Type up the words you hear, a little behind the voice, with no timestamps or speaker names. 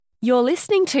You're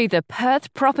listening to the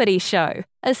Perth Property Show,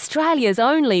 Australia's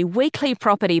only weekly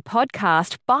property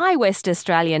podcast by West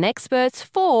Australian experts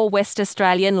for West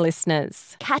Australian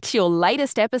listeners. Catch your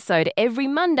latest episode every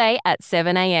Monday at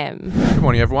 7 a.m. Good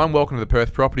morning, everyone. Welcome to the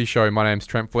Perth Property Show. My name's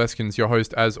Trent Fleskins, your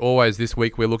host. As always, this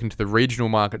week we're looking to the regional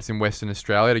markets in Western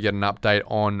Australia to get an update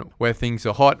on where things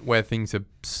are hot, where things are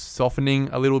softening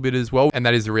a little bit as well. And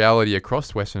that is the reality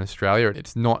across Western Australia.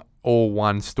 It's not all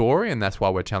one story, and that's why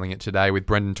we're telling it today with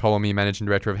Brendon Ptolomey, Managing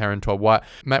Director of Heron Todd White.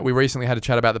 Matt, we recently had a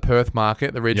chat about the Perth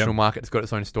market. The regional market's got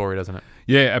its own story, doesn't it?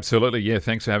 Yeah, absolutely. Yeah,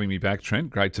 thanks for having me back, Trent.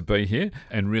 Great to be here,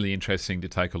 and really interesting to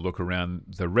take a look around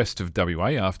the rest of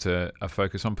WA after a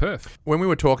focus on Perth. When we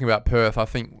were talking about Perth, I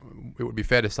think it would be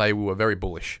fair to say we were very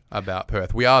bullish about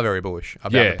Perth. We are very bullish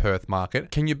about the Perth market.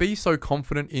 Can you be so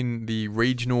confident in the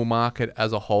regional market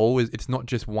as a whole? It's not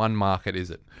just one market,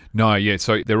 is it? No, yeah.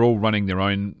 So they're all running their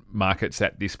own markets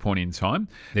at this point in time.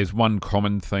 There's one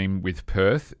common theme with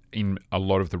Perth in a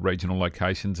lot of the regional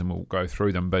locations, and we'll go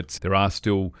through them, but there are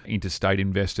still interstate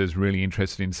investors really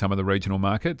interested in some of the regional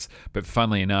markets. But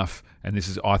funnily enough, and this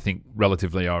is, I think,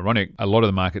 relatively ironic, a lot of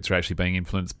the markets are actually being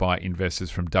influenced by investors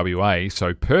from WA.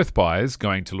 So Perth buyers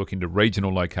going to look into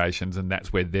regional locations, and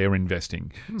that's where they're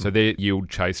investing. So their yield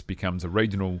chase becomes a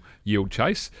regional yield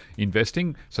chase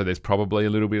investing. So there's probably a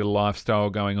little bit of lifestyle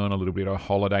going on, a little bit of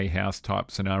holiday house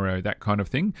type scenario, that kind of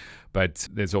thing. But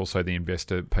there's also the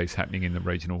investor piece happening in the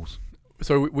regionals.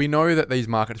 So we know that these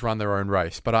markets run their own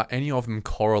race, but are any of them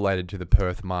correlated to the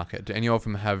Perth market? Do any of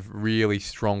them have really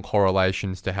strong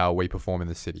correlations to how we perform in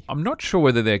the city? I'm not sure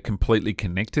whether they're completely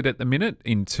connected at the minute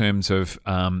in terms of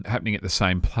happening at the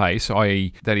same place,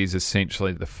 i.e. that is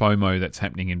essentially the FOMO that's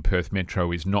happening in Perth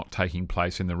Metro is not taking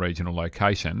place in the regional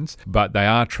locations, but they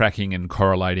are tracking and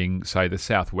correlating. Say the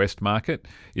Southwest market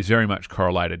is very much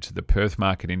correlated to the Perth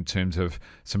market in terms of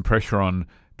some pressure on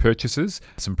purchases,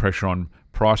 some pressure on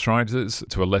price rises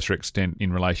to a lesser extent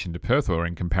in relation to Perth or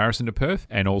in comparison to Perth,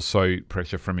 and also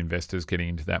pressure from investors getting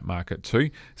into that market too.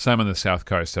 Same on the South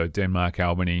Coast, so Denmark,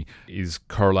 Albany is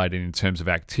correlated in terms of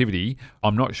activity.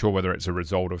 I'm not sure whether it's a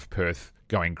result of Perth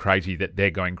going crazy that they're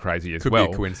going crazy as well.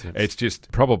 Could be a coincidence. It's just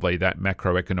probably that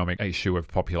macroeconomic issue of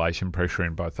population pressure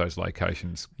in both those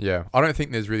locations. Yeah, I don't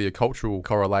think there's really a cultural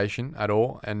correlation at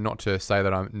all, and not to say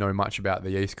that I know much about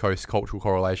the East Coast cultural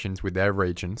correlations with their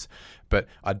regions, but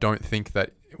I don't think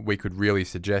that we could really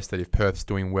suggest that if Perth's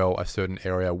doing well, a certain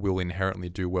area will inherently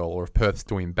do well, or if Perth's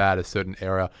doing bad, a certain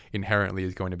area inherently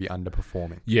is going to be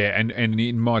underperforming. Yeah, and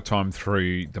in my time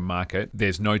through the market,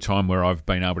 there's no time where I've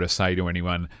been able to say to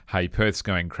anyone, hey, Perth's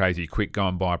going crazy, quick, go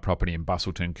and buy a property in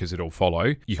Bustleton because it'll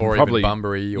follow. You can or probably, even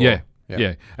Bunbury. Or,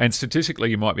 Yeah, and statistically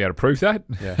you might be able to prove that,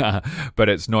 but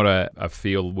it's not a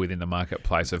feel within the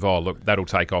marketplace of, oh, look, that'll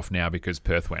take off now because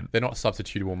Perth went. They're not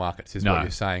substitutable markets is what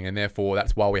you're saying, and therefore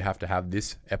that's why we have to have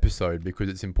this episode, because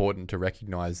it's important to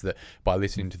recognise that by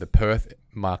listening to the Perth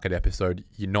market episode,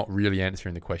 you're not really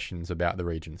answering the questions about the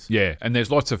regions. Yeah, and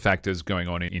there's lots of factors going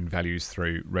on in values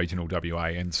through regional WA,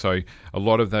 and so a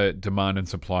lot of the demand and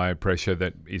supply pressure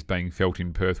that is being felt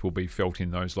in Perth will be felt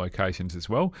in those locations as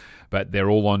well, but they're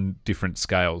all on different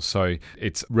scales. So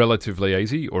it's relatively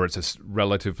easy, or it's a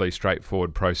relatively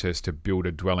straightforward process to build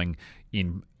a dwelling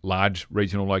in large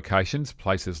regional locations,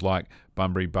 places like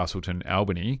Bunbury, Bustleton,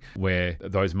 Albany, where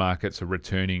those markets are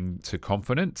returning to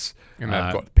confidence. And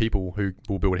they've got people who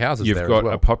will build houses there as well. You've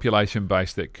got a population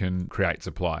base that can create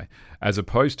supply. As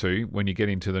opposed to when you get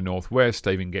into the northwest,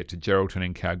 even get to Geraldton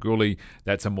and Kalgoorlie,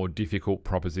 that's a more difficult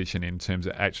proposition in terms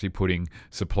of actually putting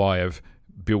supply of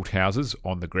built houses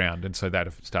on the ground, and so that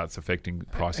starts affecting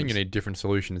prices. And you need different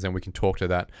solutions, and we can talk to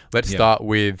that. Let's start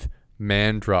with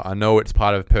Mandurah. I know it's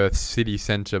part of Perth's city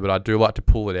centre, but I do like to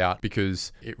pull it out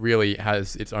because it really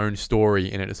has its own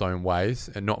story in its own ways,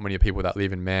 and not many people that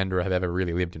live in Mandurah have ever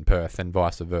really lived in Perth, and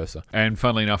vice versa. And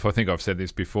funnily enough, I think I've said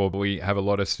this before, but we have a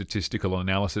lot of statistical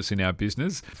analysis in our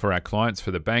business for our clients,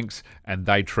 for the banks, and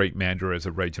they treat Mandurah as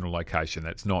a regional location.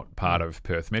 That's not part of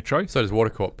Perth Metro. So does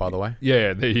Watercorp, by the way.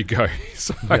 Yeah, there you go.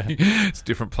 So it's a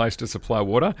different place to supply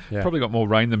water. Yeah. Probably got more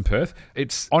rain than Perth.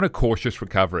 It's on a cautious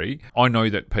recovery. I know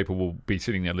that people will be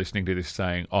sitting there listening to this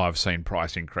saying, oh, I've seen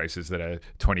price increases that are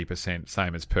 20%,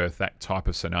 same as Perth, that type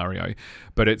of scenario.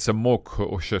 But it's a more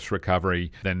cautious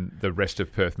recovery than the rest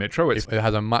of Perth Metro. It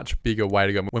has a much bigger way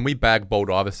to go. When we bag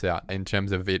Baldivis out in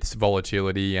terms of its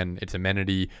volatility and its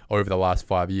amenity over the last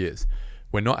 5 years,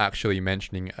 we're not actually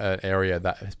mentioning an area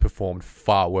that has performed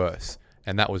far worse.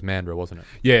 And that was Mandurah, wasn't it?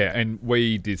 Yeah, and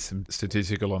we did some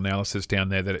statistical analysis down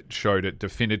there that it showed it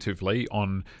definitively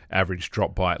on average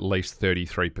dropped by at least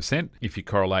 33%. If you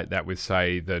correlate that with,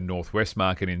 say, the Northwest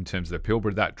market in terms of the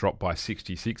Pilbara, that dropped by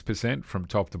 66% from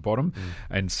top to bottom.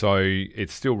 And so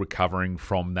it's still recovering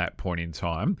from that point in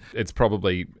time. It's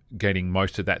probably getting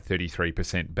most of that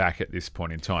 33% back at this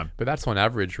point in time. But that's on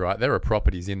average, right? There are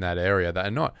properties in that area that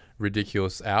are not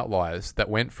ridiculous outliers that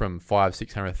went from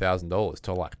 $500,000-$600,000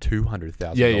 to like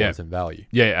 $200,000 in value.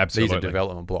 Yeah, absolutely. These are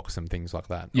development blocks and things like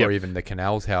that. Yep. Or even the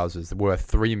canals houses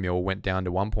worth $3 million went down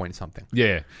to 1 point something.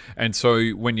 Yeah, and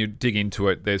so when you dig into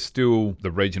it, there's still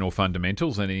the regional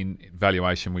fundamentals, and in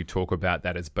valuation we talk about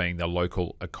that as being the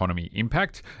local economy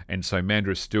impact. And so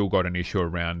Mandurah's still got an issue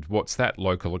around what's that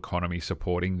local economy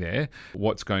supporting there,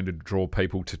 what's going to draw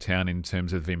people to town in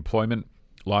terms of employment,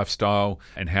 lifestyle,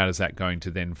 and how is that going to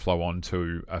then flow on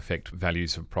to affect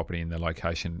values of property in the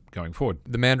location going forward.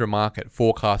 The Mandurah market,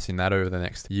 forecasting that over the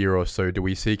next year or so, do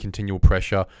we see continual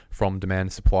pressure from demand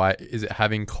and supply? Is it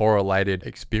having correlated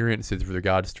experiences with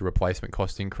regards to replacement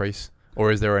cost increase? Or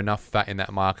is there enough fat in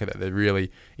that market that they're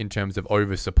really, in terms of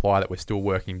oversupply, that we're still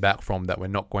working back from, that we're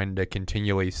not going to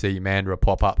continually see Mandurah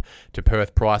pop up to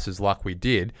Perth prices like we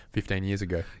did 15 years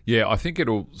ago? Yeah, I think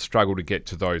it'll struggle to get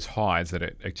to those highs that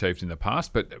it achieved in the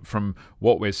past. But from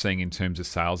what we're seeing in terms of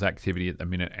sales activity at the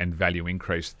minute and value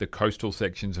increase, the coastal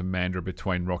sections of Mandurah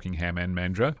between Rockingham and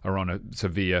Mandurah are on a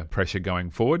severe pressure going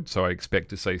forward. So I expect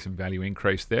to see some value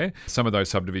increase there. Some of those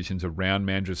subdivisions around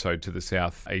Mandurah, so to the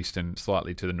south, east and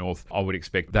slightly to the north, I would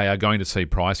expect they are going to see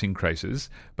price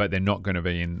increases, but they're not going to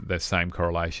be in the same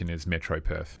correlation as Metro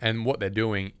Perth. And what they're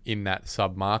doing in that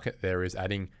sub-market there is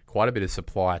adding quite a bit of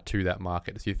supply to that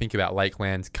market. So you think about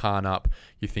Lakelands, Carnup,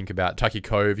 you think about Tucky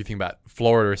Cove, you think about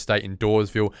Florida Estate in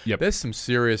Dawesville. Yep. There's some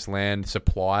serious land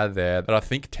supply there that I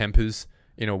think tempers,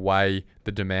 in a way,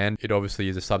 the demand. It obviously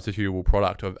is a substitutable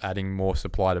product of adding more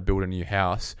supply to build a new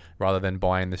house rather than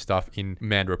buying the stuff in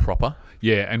Mandurah proper.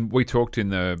 Yeah, and we talked in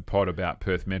the pod about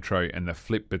Perth Metro and the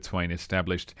flip between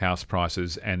established house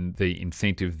prices and the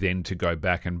incentive then to go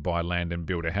back and buy land and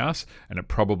build a house. And it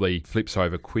probably flips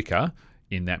over quicker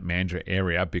in that Mandurah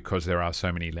area because there are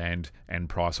so many land and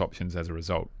price options as a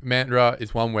result. Mandurah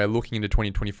is one where looking into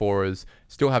 2024 as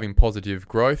still having positive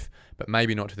growth, but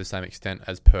maybe not to the same extent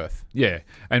as Perth. Yeah,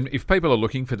 and if people are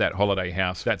looking for that holiday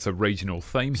house, that's a regional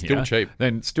theme here. Still cheap.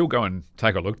 Then still go and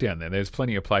take a look down there. There's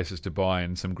plenty of places to buy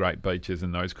and some great beaches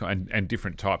and those and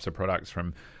different types of products,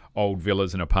 from old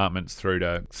villas and apartments through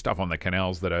to stuff on the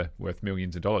canals that are worth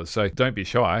millions of dollars. So don't be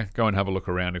shy. Go and have a look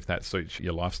around if that suits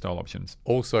your lifestyle options.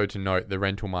 Also to note, the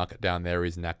rental market down there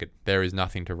is knackered. There is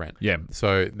nothing to rent. Yeah.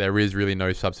 So there is really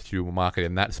no substitutable market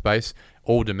in that space.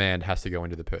 All demand has to go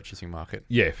into the purchasing market.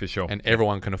 Yeah, for sure. And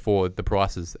everyone can afford the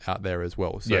prices out there as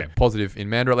well. So yeah. Positive in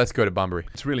Mandurah. Let's go to Bunbury.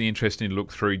 It's really interesting to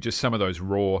look through just some of those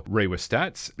raw REWA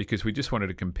stats because we just wanted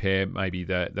to compare maybe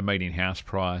the median house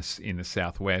price in the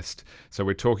southwest. So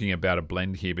we're talking about a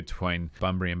blend here between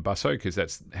Bunbury and Busso because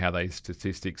that's how these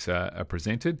statistics are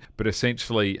presented. But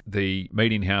essentially the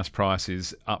median house price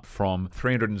is up from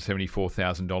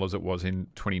 $374,000 it was in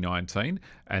 2019,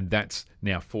 and that's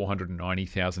now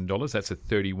 $490,000. That's a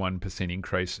 31%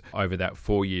 increase over that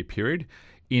 4-year period.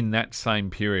 In that same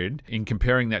period, in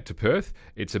comparing that to Perth,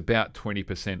 it's about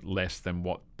 20% less than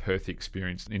what Perth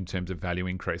experienced in terms of value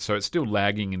increase. So it's still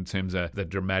lagging in terms of the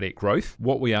dramatic growth.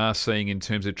 What we are seeing in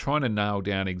terms of trying to nail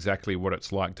down exactly what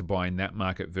it's like to buy in that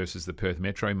market versus the Perth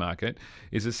metro market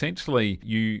is essentially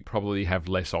you probably have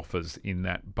less offers in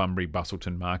that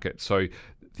Bunbury-Busselton market. So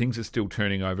things are still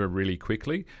turning over really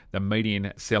quickly. The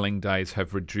median selling days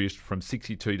have reduced from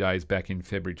 62 days back in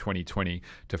February 2020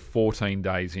 to 14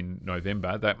 days in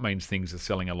November. That means things are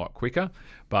selling a lot quicker.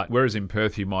 But whereas in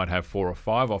Perth you might have 4 or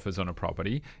 5 offers on a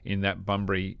property, in that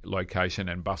Bunbury location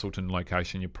and Busselton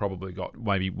location you've probably got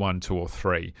maybe 1, 2 or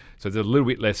 3. So there's a little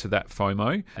bit less of that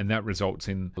FOMO, and that results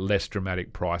in less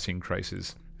dramatic price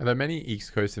increases. Are there many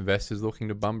East Coast investors looking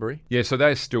to Bunbury? Yeah, so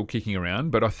they're still kicking around,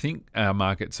 but I think our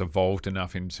market's evolved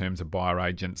enough in terms of buyer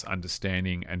agents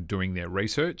understanding and doing their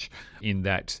research in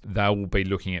that they will be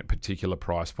looking at particular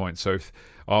price points. So if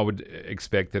I would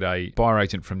expect that a buyer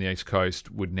agent from the East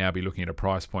Coast would now be looking at a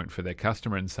price point for their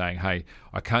customer and saying, hey,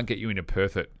 I can't get you into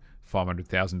Perth at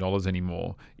 $500,000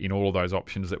 anymore in all of those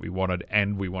options that we wanted,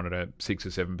 and we wanted a 6 or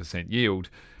 7% yield.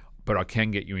 But I can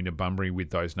get you into Bunbury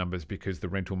with those numbers because the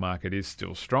rental market is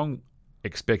still strong,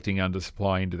 expecting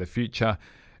undersupply into the future.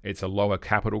 it's a lower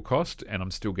capital cost, and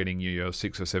I'm still getting you your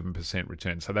 6 or 7%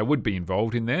 return. So they would be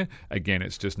involved in there. Again,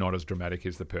 it's just not as dramatic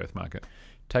as the Perth market.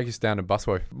 Take us down to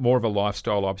Buswell. More of a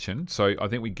lifestyle option. So I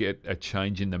think we get a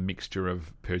change in the mixture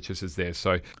of purchases there.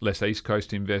 So less East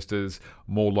Coast investors,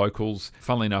 more locals.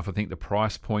 Funnily enough, I think the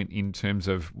price point in terms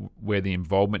of where the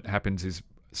involvement happens is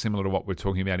similar to what we're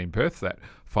talking about in Perth. That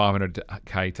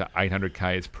 500k to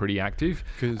 800k is pretty active.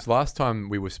 Because last time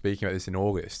we were speaking about this in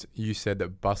August, you said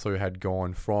that Buswell had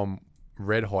gone from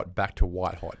red hot back to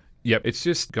white hot. Yep, it's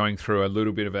just going through a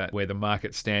little bit of where the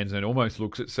market stands and almost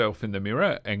looks itself in the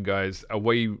mirror and goes, are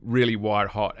we really white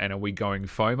hot and are we going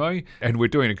FOMO? And we're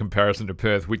doing a comparison to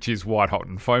Perth, which is white hot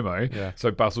and FOMO. Yeah.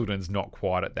 So Busselton's not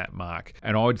quite at that mark.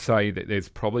 And I would say that there's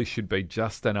probably should be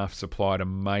just enough supply to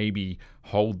maybe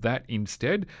hold that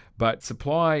instead. But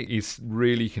supply is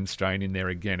really constrained in there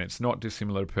again. It's not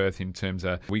dissimilar to Perth in terms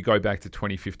of, we go back to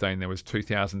 2015, there was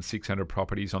 2,600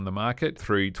 properties on the market.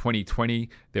 Through 2020,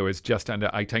 there was just under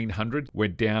 1,800. We're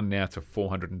down now to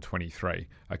 423.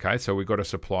 Okay, so we've got a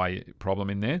supply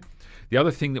problem in there. The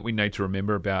other thing that we need to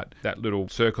remember about that little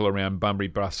circle around Bunbury,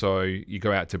 Brusso, you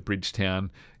go out to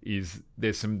Bridgetown, is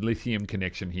there's some lithium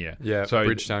connection here. Yeah, so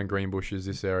Bridgetown, Greenbushes,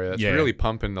 this area. It's really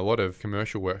pumping a lot of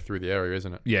commercial work through the area,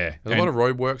 isn't it? Yeah. There's a lot of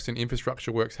roadworks and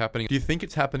infrastructure works happening. Do you think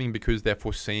it's happening because they're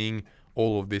foreseeing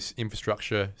all of this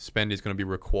infrastructure spend is going to be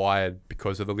required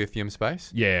because of the lithium space?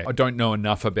 Yeah, I don't know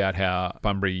enough about how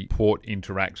Bunbury Port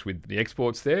interacts with the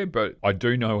exports there, but I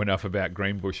do know enough about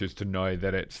Greenbushes to know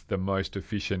that it's the most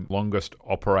efficient, longest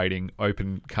operating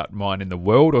open cut mine in the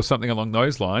world or something along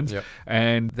those lines. Yep.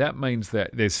 And that means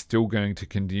that there's still going to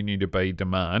continue to be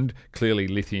demand. Clearly,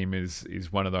 lithium is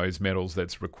one of those metals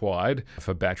that's required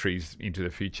for batteries into the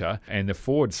future. And the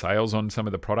forward sales on some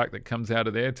of the product that comes out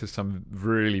of there to some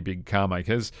really big car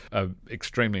makers are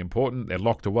extremely important. They're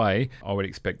locked away. I would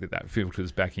expect that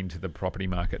filters back into the property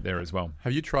market there as well.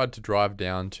 Have you tried to drive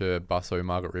down to Buswell,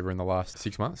 Margaret River in the last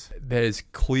 6 months? There's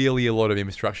clearly a lot of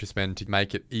infrastructure spend to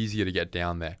make it easier to get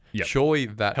down there. Yep. Surely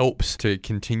that helps to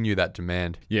continue that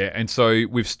demand. Yeah, and so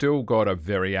we've still got a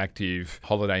very active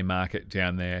holiday market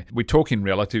down there. We talk in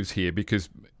relatives here because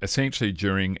essentially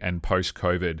during and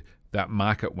post-COVID, that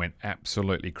market went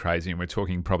absolutely crazy, and we're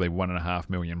talking probably 1.5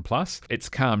 million plus. It's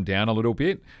calmed down a little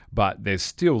bit, but there's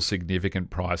still significant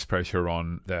price pressure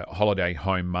on the holiday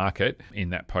home market in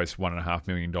that post $1.5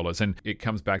 million. And it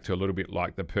comes back to a little bit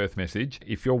like the Perth message.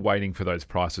 If you're waiting for those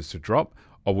prices to drop,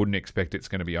 I wouldn't expect it's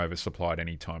going to be oversupplied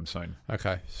anytime soon.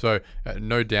 Okay, so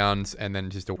no downs and then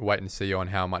just a wait and see on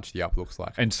how much the up looks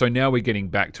like. And so now we're getting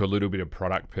back to a little bit of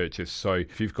product purchase. So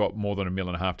if you've got more than $1.5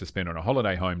 million to spend on a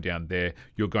holiday home down there,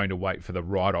 you're going to wait for the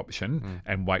right option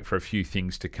and wait for a few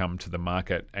things to come to the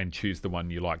market and choose the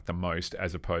one you like the most,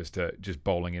 as opposed to just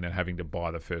bowling in and having to buy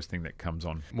the first thing that comes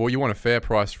on. Well, you want a fair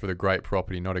price for the great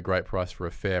property, not a great price for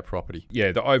a fair property.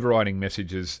 Yeah, the overriding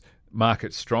message is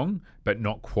market strong, but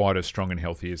not quite as strong and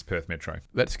healthy as Perth Metro.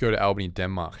 Let's go to Albany,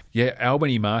 Denmark. Yeah,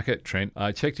 Albany market, Trent.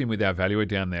 I checked in with our valuer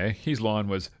down there. His line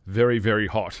was very, very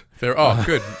hot. Oh,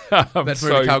 good. Let's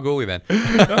move to Kalgoorlie then.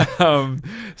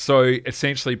 So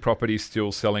essentially properties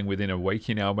still selling within a week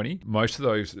in Albany. Most of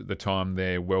those at the time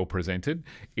they're well presented.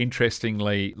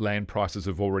 Interestingly, land prices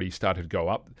have already started to go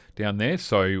up down there.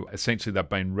 So essentially they've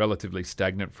been relatively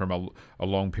stagnant from a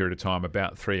long period of time,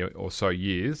 about 3 or so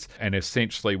years. And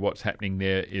essentially what's happening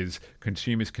there is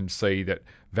consumers can see that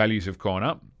values have gone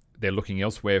up. They're looking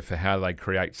elsewhere for how they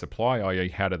create supply, i.e.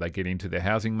 how do they get into their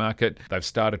housing market. They've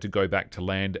started to go back to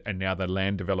land, and now the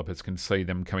land developers can see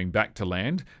them coming back to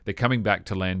land. They're coming back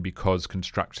to land because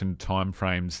construction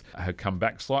timeframes have come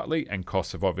back slightly and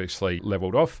costs have obviously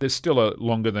leveled off. There's still a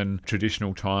longer than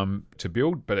traditional time to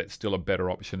build, but it's still a better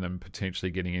option than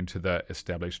potentially getting into the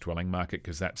established dwelling market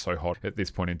because that's so hot at this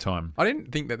point in time. I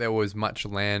didn't think that there was much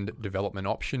land development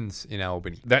options in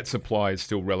Albany. That supply is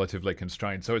still relatively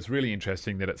constrained, so it's really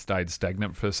interesting that it's stayed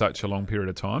stagnant for such a long period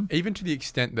of time. Even to the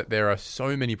extent that there are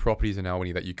so many properties in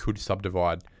Albany that you could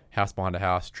subdivide house behind a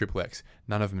house, triplex.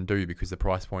 None of them do because the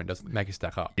price point doesn't make it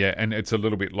stack up. Yeah, and it's a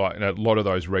little bit like a lot of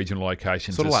those regional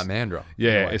locations. Sort of like Mandurah.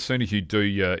 Yeah, as soon as you do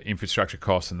your infrastructure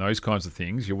costs and those kinds of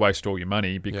things, you waste all your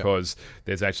money because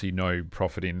there's actually no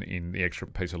profit in the extra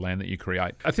piece of land that you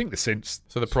create. I think the sense...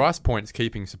 So the price point's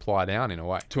keeping supply down in a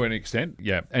way. To an extent,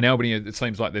 yeah. And Albany, it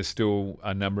seems like there's still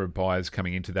a number of buyers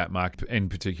coming into that market, in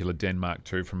particular Denmark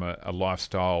too, from a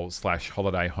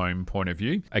lifestyle/holiday home point of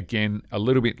view. Again, a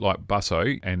little bit like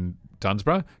Busso and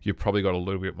Dunsborough, you've probably got a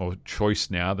little bit more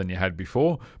choice now than you had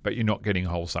before, but you're not getting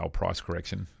wholesale price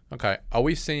correction. Okay, are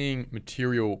we seeing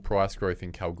material price growth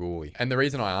in Kalgoorlie? And the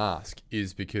reason I ask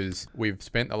is because we've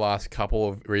spent the last couple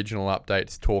of regional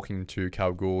updates talking to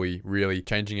Kalgoorlie, really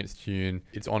changing its tune.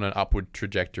 It's on an upward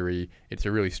trajectory. It's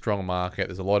a really strong market.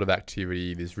 There's a lot of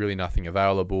activity. There's really nothing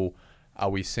available. Are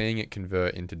we seeing it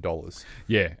convert into dollars?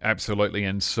 Yeah, absolutely.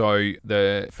 And so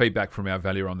the feedback from our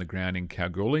valuer on the ground in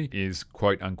Kalgoorlie is,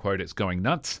 quote unquote, it's going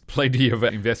nuts. Plenty of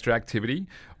investor activity.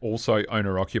 Also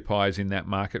owner-occupiers in that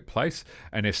marketplace.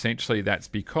 And essentially that's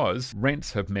because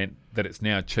rents have meant that it's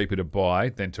now cheaper to buy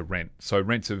than to rent. So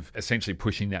rents have essentially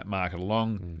pushing that market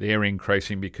along. They're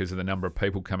increasing because of the number of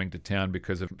people coming to town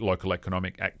because of local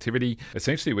economic activity.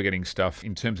 Essentially, we're getting stuff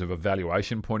in terms of a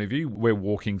valuation point of view. We're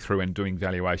walking through and doing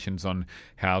valuations on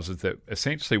houses that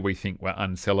essentially we think were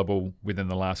unsellable within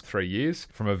the last 3 years.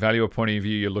 From a valuer point of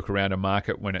view, you look around a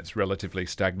market when it's relatively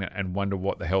stagnant and wonder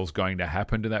what the hell's going to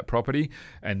happen to that property.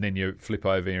 And then you flip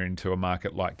over into a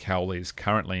market like Cal is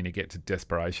currently and you get to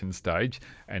desperation stage,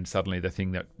 and suddenly the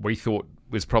thing that we thought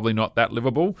was probably not that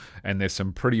livable, and there's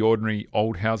some pretty ordinary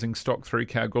old housing stock through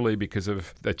Kalgoorlie because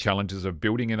of the challenges of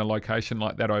building in a location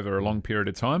like that over a long period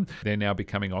of time. They're now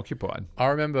becoming occupied. I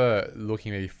remember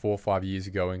looking maybe 4 or 5 years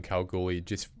ago in Kalgoorlie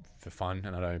just for fun,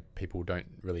 and I know people don't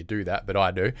really do that, but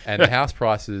I do. And the house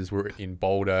prices were in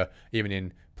Boulder, even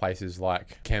in places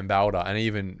like Kambalda and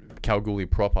even Kalgoorlie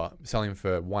proper, selling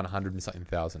for 100 and something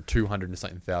thousand, 200 and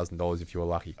something $1,000 if you were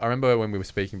lucky. I remember when we were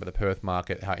speaking about the Perth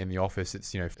market, how in the office it's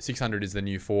 600 is the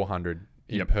new 400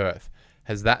 in Perth.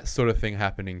 Has that sort of thing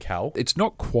happened in Cal? It's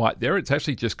not quite there. It's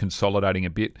actually just consolidating a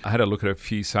bit. I had a look at a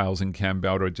few sales in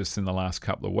Kambalda just in the last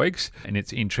couple of weeks, and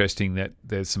it's interesting that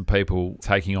there's some people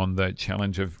taking on the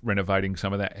challenge of renovating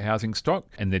some of that housing stock,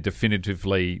 and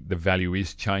the value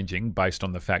is changing based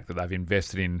on the fact that they've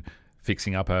invested in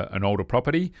fixing up an older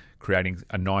property, creating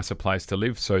a nicer place to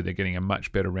live, so they're getting a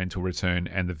much better rental return,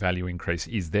 and the value increase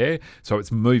is there. So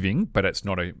it's moving, but it's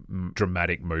not a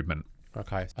dramatic movement.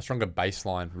 Okay. A stronger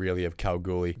baseline, really, of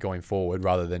Kalgoorlie going forward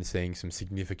rather than seeing some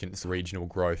significant regional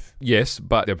growth. Yes,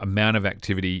 but the amount of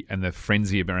activity and the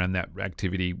frenzy around that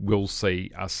activity will see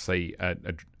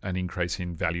an increase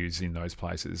in values in those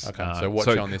places. Okay, so watch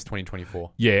on this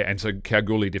 2024. Yeah, and so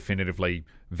Kalgoorlie definitively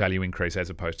value increase as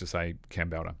opposed to, say,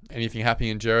 Kambalda. Anything happening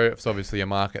in Gero? It's obviously a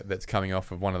market that's coming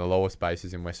off of one of the lowest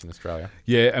bases in Western Australia.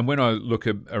 Yeah, and when I look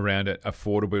around at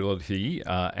affordability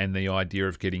and the idea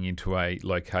of getting into a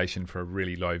location for a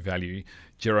really low value,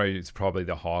 Gero is probably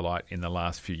the highlight in the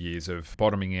last few years of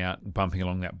bottoming out, bumping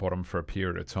along that bottom for a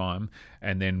period of time,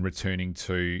 and then returning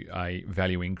to a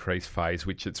value increase phase,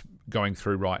 which it's going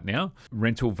through right now.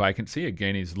 Rental vacancy,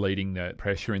 again, is leading the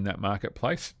pressure in that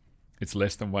marketplace. It's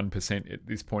less than 1% at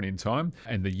this point in time.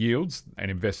 And the yields, and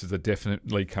investors are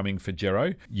definitely coming for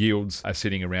Gero. Yields are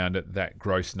sitting around at that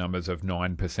gross numbers of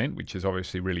 9%, which is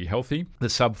obviously really healthy. The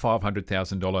sub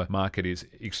 $500,000 market is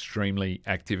extremely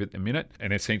active at the minute.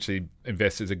 And essentially,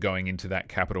 investors are going into that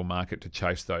capital market to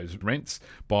chase those rents.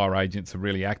 Buyer agents are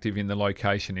really active in the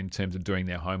location in terms of doing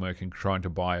their homework and trying to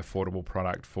buy affordable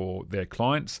product for their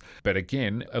clients. But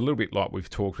again, a little bit like we've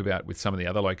talked about with some of the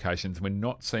other locations, we're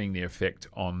not seeing the effect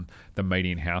on the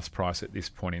median house price at this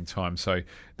point in time. So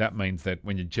that means that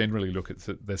when you generally look at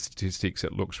the statistics,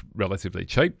 it looks relatively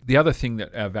cheap. The other thing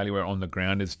that our valuer on the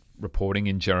ground is reporting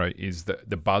in Gero is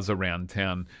the buzz around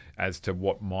town as to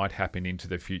what might happen into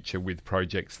the future with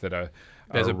projects that are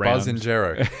There's a buzz in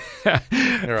Gero.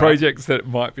 Projects that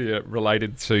might be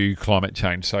related to climate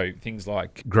change. So things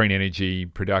like green energy,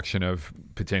 production of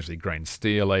potentially green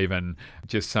steel even,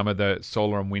 just some of the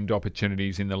solar and wind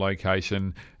opportunities in the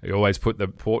location. You always put the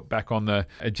port back on the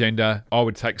agenda. I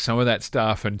would take some of that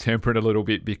stuff and temper it a little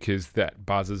bit because that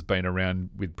buzz has been around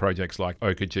with projects like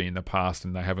Okajee in the past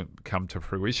and they haven't come to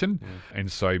fruition.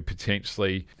 And so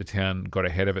potentially the town got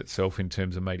ahead of itself in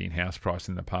terms of median house price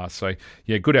in the past. So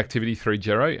yeah, good activity through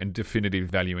Gero and definitive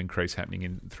value increase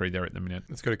happening through there at the minute.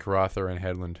 Let's go to Karratha and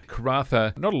Headland.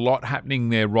 Karratha, not a lot happening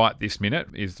there right this minute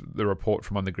is the report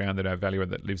from on the ground that our valuer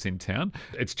that lives in town.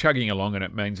 It's chugging along and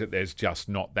it means that there's just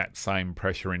not that same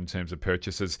pressure in terms of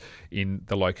purchases in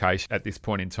the location at this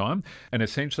point in time. And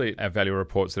essentially our valuer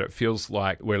reports that it feels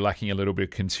like we're lacking a little bit of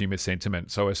consumer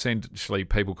sentiment. So essentially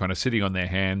people kind of sitting on their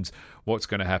hands, what's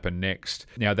going to happen next?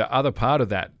 Now the other part of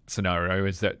that scenario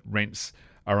is that rents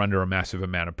are under a massive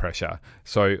amount of pressure.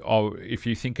 So if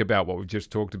you think about what we've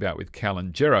just talked about with Cal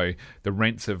and Gero, the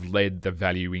rents have led the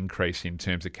value increase in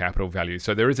terms of capital value.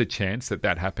 So there is a chance that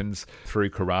that happens through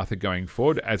Karratha going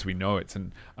forward. As we know, it's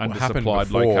an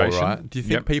undersupplied location. Right? Do you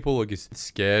think people are just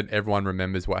scared? Everyone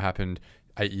remembers what happened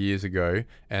 8 years ago,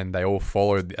 and they all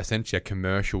followed essentially a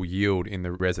commercial yield in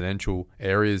the residential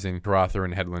areas in Karratha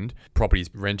and Headland. Properties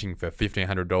renting for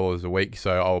 $1,500 a week,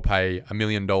 so I'll pay $1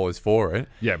 million for it.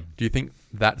 Yeah. Do you think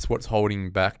that's what's holding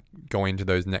back going to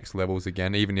those next levels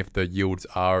again, even if the yields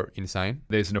are insane?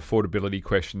 There's an affordability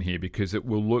question here because it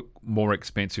will look more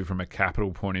expensive from a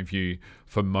capital point of view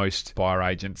for most buyer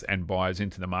agents and buyers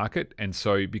into the market. And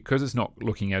so because it's not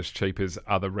looking as cheap as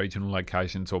other regional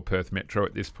locations or Perth Metro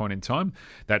at this point in time,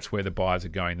 that's where the buyers are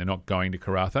going. They're not going to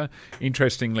Karratha.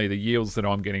 Interestingly, the yields that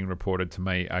I'm getting reported to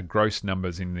me are gross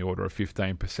numbers in the order of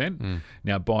 15%.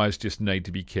 Now, buyers just need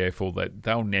to be careful that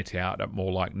they'll net out at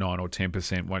more like 9 or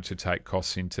 10% once you take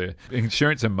costs into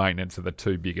insurance and maintenance are the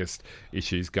two biggest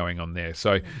issues going on there.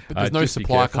 So, but there's no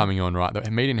supply coming on, right? The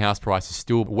median house price is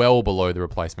still well below the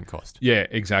replacement cost. Yeah,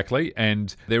 exactly.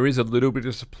 And there is a little bit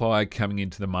of supply coming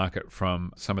into the market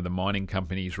from some of the mining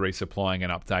companies resupplying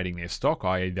and updating their stock,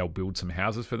 i.e. they'll build some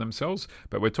houses for themselves.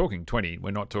 But we're talking 20,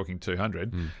 we're not talking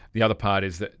 200. The other part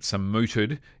is that some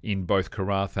mooted in both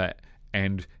Karratha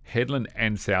and Headland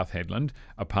and South Headland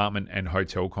apartment and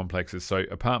hotel complexes. So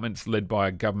apartments led by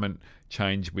a government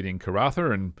change within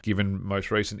Karratha, and given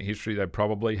most recent history, they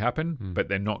probably happen, but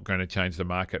they're not going to change the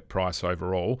market price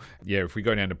overall. Yeah, if we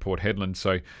go down to Port Hedland,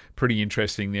 so pretty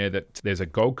interesting there that there's a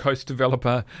Gold Coast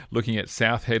developer looking at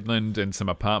South Headland and some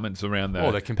apartments around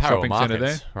the comparable shopping centre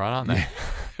markets, there. right, aren't they?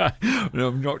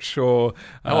 I'm not sure.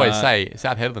 I always say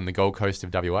South Headland, the Gold Coast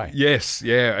of WA. Yes,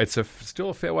 yeah, it's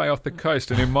still a fair way off the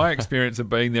coast. And in my experience of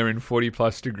being there in 40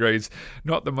 plus degrees,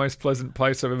 not the most pleasant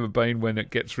place I've ever been when it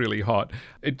gets really hot.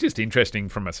 It's just interesting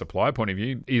from a supply point of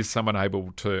view. Is someone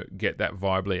able to get that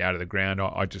viably out of the ground?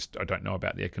 I don't know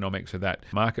about the economics of that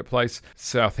marketplace.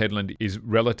 South Headland is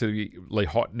relatively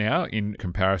hot now in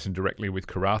comparison directly with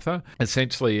Karratha.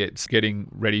 Essentially, it's getting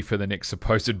ready for the next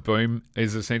supposed boom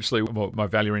is essentially what my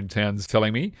valuer in town's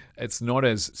telling me. It's not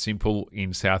as simple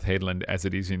in South Headland as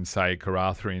it is in, say,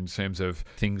 Karratha in terms of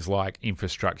things like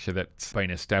infrastructure that's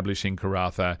been established in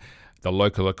Karratha. The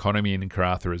local economy in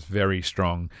Karratha is very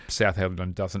strong. South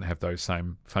Headland doesn't have those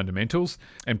same fundamentals.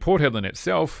 And Port Hedland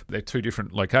itself, they're two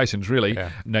different locations really,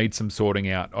 need some sorting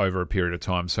out over a period of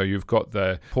time. So you've got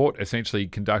the port essentially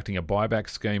conducting a buyback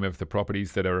scheme of the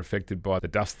properties that are affected by the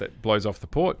dust that blows off the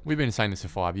port. We've been saying this for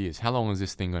 5 years. How long is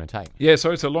this thing going to take? Yeah, so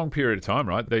it's a long period of time,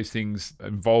 right? These things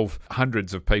involve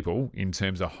hundreds of people in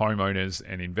terms of homeowners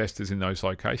and investors in those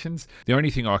locations. The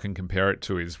only thing I can compare it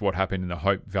to is what happened in the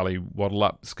Hope Valley Wattle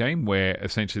Up scheme, where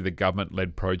essentially the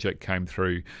government-led project came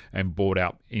through and bought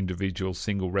out individual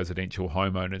single residential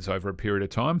homeowners over a period of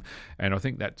time. And I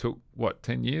think that took,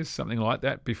 10 years, something like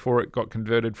that, before it got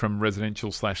converted from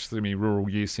residential/semi-rural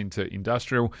use into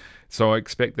industrial. So I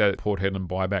expect that Port Hedland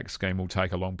buyback scheme will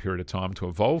take a long period of time to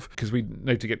evolve, because we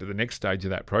need to get to the next stage of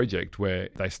that project where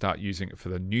they start using it for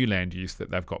the new land use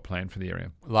that they've got planned for the area.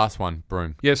 Last one,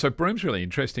 Broome. Yeah, so Broome's really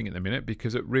interesting at the minute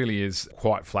because it really is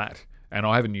quite flat. And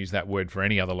I haven't used that word for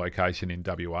any other location in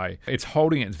WA. It's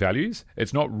holding its values.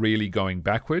 It's not really going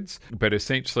backwards, but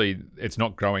essentially it's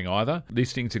not growing either.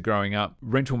 Listings are growing up.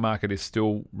 Rental market is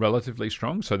still relatively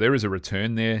strong, so there is a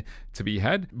return there to be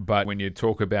had. But when you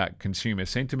talk about consumer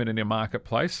sentiment in a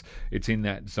marketplace, it's in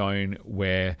that zone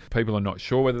where people are not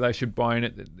sure whether they should buy in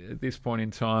it at this point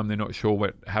in time. They're not sure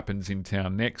what happens in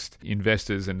town next.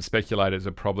 Investors and speculators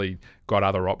have probably got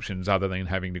other options other than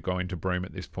having to go into Broome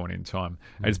at this point in time.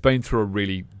 And it's been through a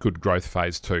really good growth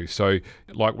phase too. So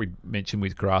like we mentioned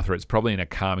with Karratha, it's probably in a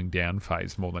calming down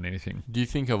phase more than anything. Do you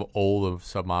think of all the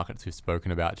submarkets we've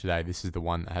spoken about today, this is the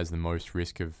one that has the most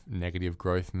risk of negative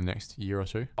growth in the next year or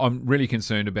two? I'm really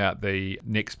concerned about the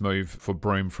next move for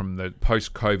Broome from the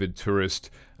post-COVID tourist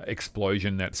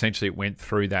explosion that essentially went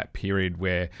through that period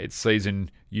where its season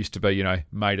used to be,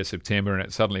 May to September, and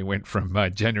it suddenly went from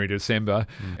January to December,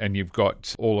 and you've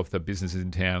got all of the businesses in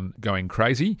town going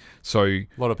crazy. So a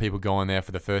lot of people going there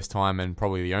for the first time and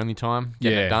probably the only time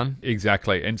getting it done.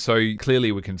 Exactly. And so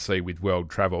clearly we can see with world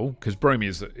travel, because Broome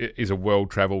is a world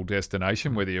travel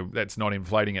destination, whether that's not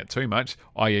inflating it too much,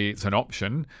 i.e. it's an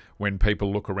option when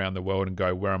people look around the world and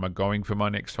go, where am I going for my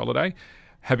next holiday?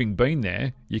 Having been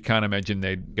there, you can't imagine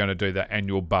they're going to do the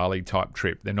annual Bali type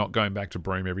trip. They're not going back to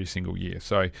Broome every single year.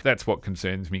 So that's what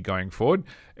concerns me going forward.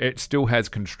 It still has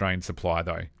constrained supply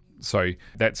though. So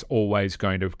that's always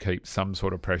going to keep some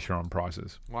sort of pressure on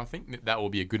prices. Well, I think that will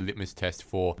be a good litmus test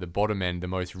for the bottom end, the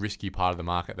most risky part of the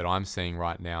market that I'm seeing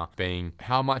right now, being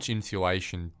how much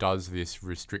insulation does this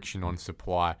restriction on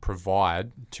supply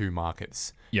provide to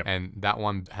markets? Yep. And that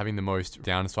one having the most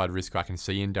downside risk I can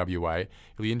see in WA,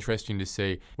 it'll be interesting to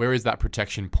see where is that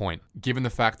protection point, given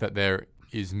the fact that there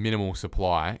is minimal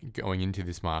supply going into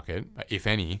this market, if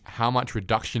any, how much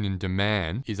reduction in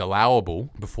demand is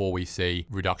allowable before we see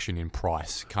reduction in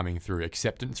price coming through,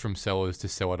 acceptance from sellers to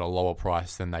sell at a lower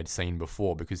price than they'd seen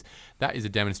before, because that is a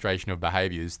demonstration of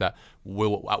behaviours that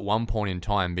will at one point in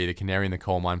time be the canary in the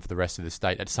coal mine for the rest of the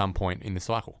state at some point in the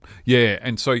cycle. Yeah,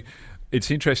 and so it's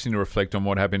interesting to reflect on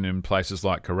what happened in places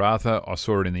like Karratha. I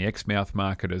saw it in the Exmouth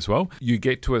market as well. You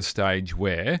get to a stage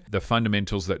where the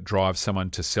fundamentals that drive someone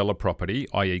to sell a property,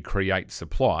 i.e. create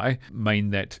supply, mean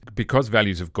that because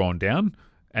values have gone down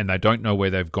and they don't know where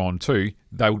they've gone to,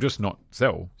 they will just not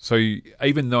sell. So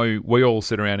even though we all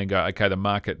sit around and go, okay, the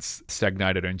market's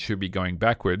stagnated and should be going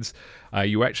backwards,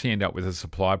 you actually end up with a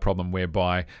supply problem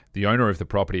whereby the owner of the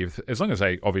property, as long as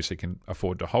they obviously can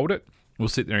afford to hold it, will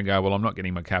sit there and go, well, I'm not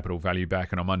getting my capital value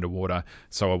back and I'm underwater,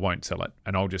 so I won't sell it.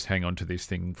 And I'll just hang on to this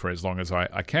thing for as long as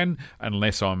I can,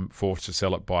 unless I'm forced to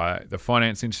sell it by the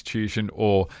finance institution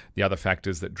or the other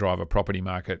factors that drive a property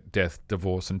market, death,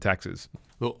 divorce and taxes.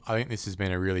 Look, I think this has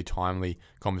been a really timely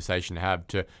conversation to have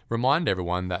to remind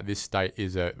everyone that this state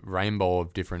is a rainbow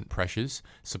of different pressures,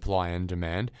 supply and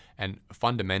demand, and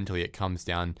fundamentally it comes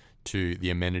down to the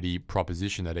amenity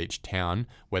proposition that each town,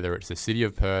 whether it's the city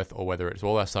of Perth or whether it's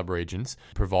all our sub-regions,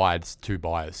 provides to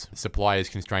buyers. Supply is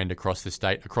constrained across the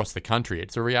state, across the country.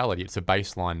 It's a reality. It's a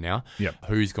baseline now. Yep.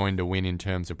 Who's going to win in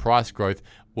terms of price growth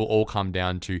will all come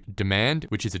down to demand,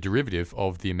 which is a derivative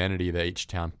of the amenity that each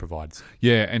town provides.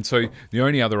 Yeah, and so the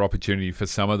only other opportunity for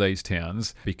some of these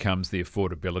towns becomes the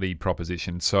affordability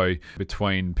proposition. So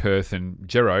between Perth and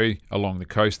Gero, along the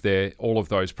coast there, all of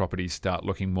those properties start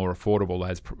looking more affordable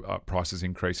as prices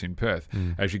increase in Perth.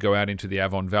 As you go out into the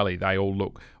Avon Valley, they all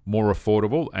look more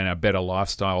affordable and a better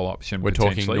lifestyle option. We're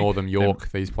talking Northern York,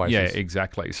 these places. Yeah,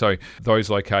 exactly. So those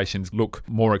locations look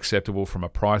more acceptable from a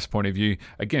price point of view.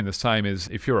 Again, the same as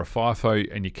if you're a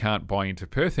FIFO and you can't buy into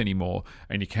Perth anymore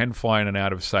and you can fly in and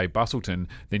out of, say, Busselton,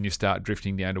 then you start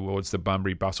drifting down towards the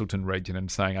Bunbury-Busselton region and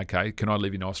saying, okay, can I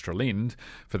live in Australind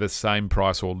for the same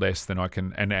price or less than I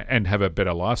can and have a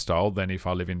better lifestyle than if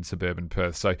I live in suburban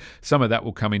Perth? So some of that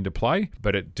will come into play,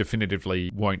 but it definitively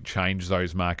won't change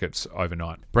those markets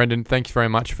overnight. Brendon, thank you very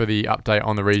much for the update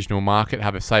on the regional market.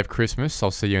 Have a safe Christmas.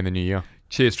 I'll see you in the new year.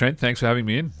 Cheers, Trent. Thanks for having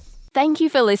me in. Thank you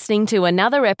for listening to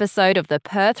another episode of the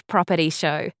Perth Property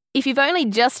Show. If you've only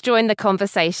just joined the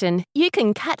conversation, you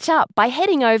can catch up by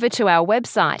heading over to our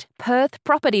website,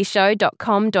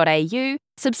 perthpropertyshow.com.au,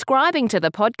 subscribing to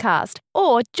the podcast,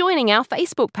 or joining our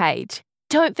Facebook page.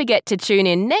 Don't forget to tune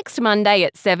in next Monday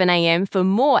at 7 a.m. for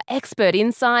more expert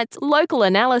insights, local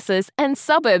analysis, and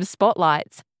suburb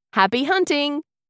spotlights. Happy hunting!